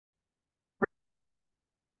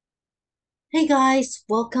Hey guys,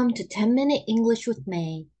 welcome to 10-Minute English with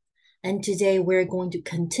May. And today we're going to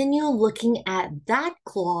continue looking at that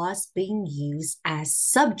clause being used as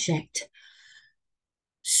subject.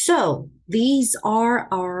 So these are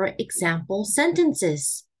our example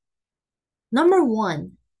sentences. Number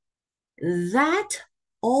one, that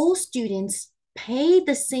all students pay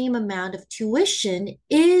the same amount of tuition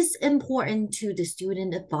is important to the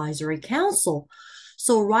Student Advisory Council.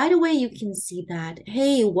 So right away you can see that,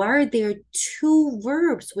 hey, why are there two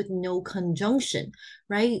verbs with no conjunction,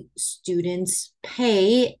 right? Students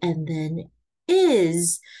pay and then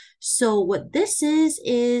is. So what this is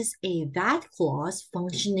a that clause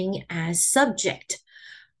functioning as subject,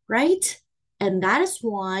 right? And that is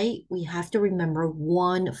why we have to remember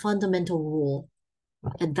one fundamental rule.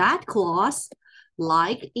 And that clause,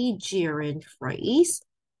 like a gerund phrase,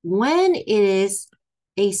 when it is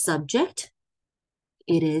a subject,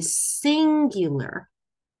 it is singular.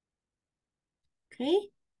 Okay?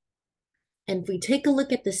 And if we take a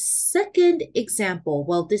look at the second example,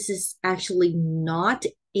 well, this is actually not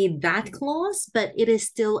a that clause, but it is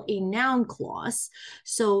still a noun clause.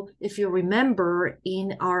 So if you remember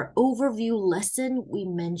in our overview lesson, we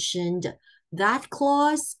mentioned that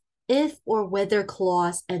clause, if or whether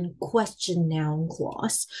clause, and question noun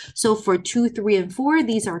clause. So for 2, 3, and 4,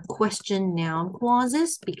 these are question noun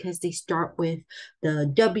clauses because they start with the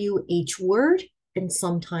WH word and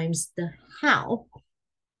sometimes the how.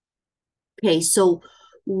 Okay, so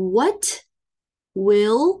what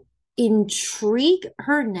will intrigue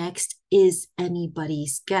her next is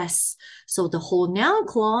anybody's guess. So the whole noun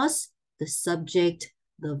clause, the subject,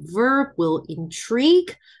 the verb will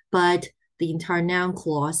intrigue, but the entire noun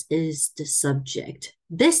clause is the subject.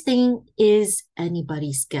 This thing is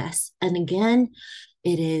anybody's guess. And again,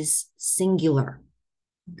 it is singular.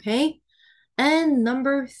 Okay. And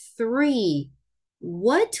number 3,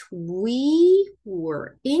 what we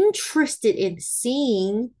were interested in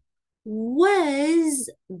seeing was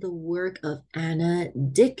the work of Anna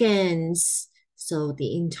Dickens. So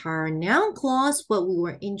the entire noun clause, what we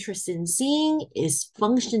were interested in seeing, is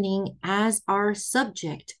functioning as our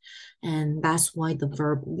subject. And that's why the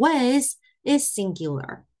verb was is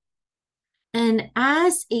singular. And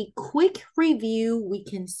as a quick review, we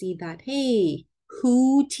can see that, hey,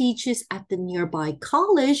 who teaches at the nearby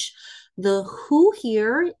college? The who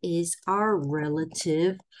here is our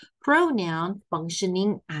relative pronoun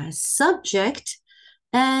functioning as subject.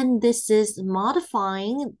 And this is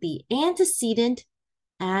modifying the antecedent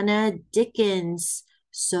Anna Dickens.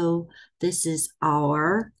 So this is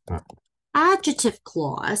our adjective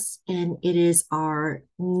clause, and it is our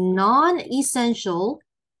non-essential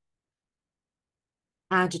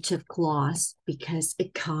adjective clause because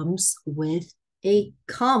it comes with a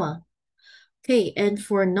comma. Okay, and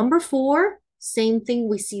for number 4, same thing.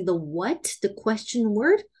 We see the what, the question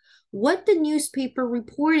word. What the newspaper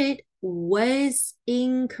reported was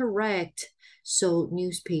incorrect. So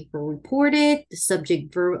newspaper reported, the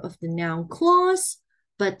subject verb of the noun clause,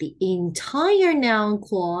 but the entire noun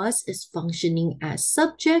clause is functioning as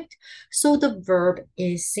subject. So the verb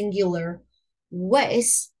is singular,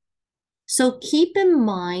 was. So keep in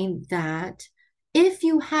mind that if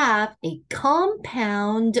you have a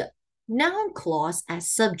compound noun clause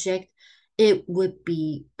as subject, it would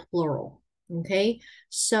be plural. Okay.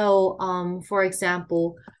 So for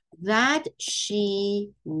example, that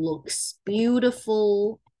she looks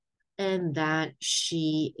beautiful and that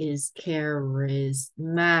she is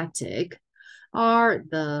charismatic are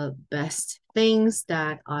the best things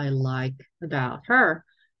that I like about her.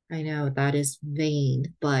 I know that is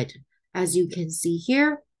vain, but as you can see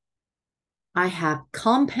here, I have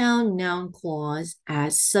compound noun clause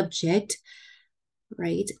as subject,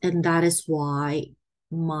 right? And that is why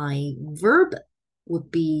my verb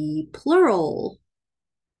would be plural.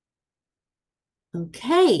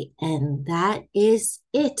 Okay, and that is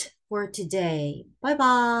it for today.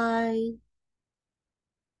 Bye-bye.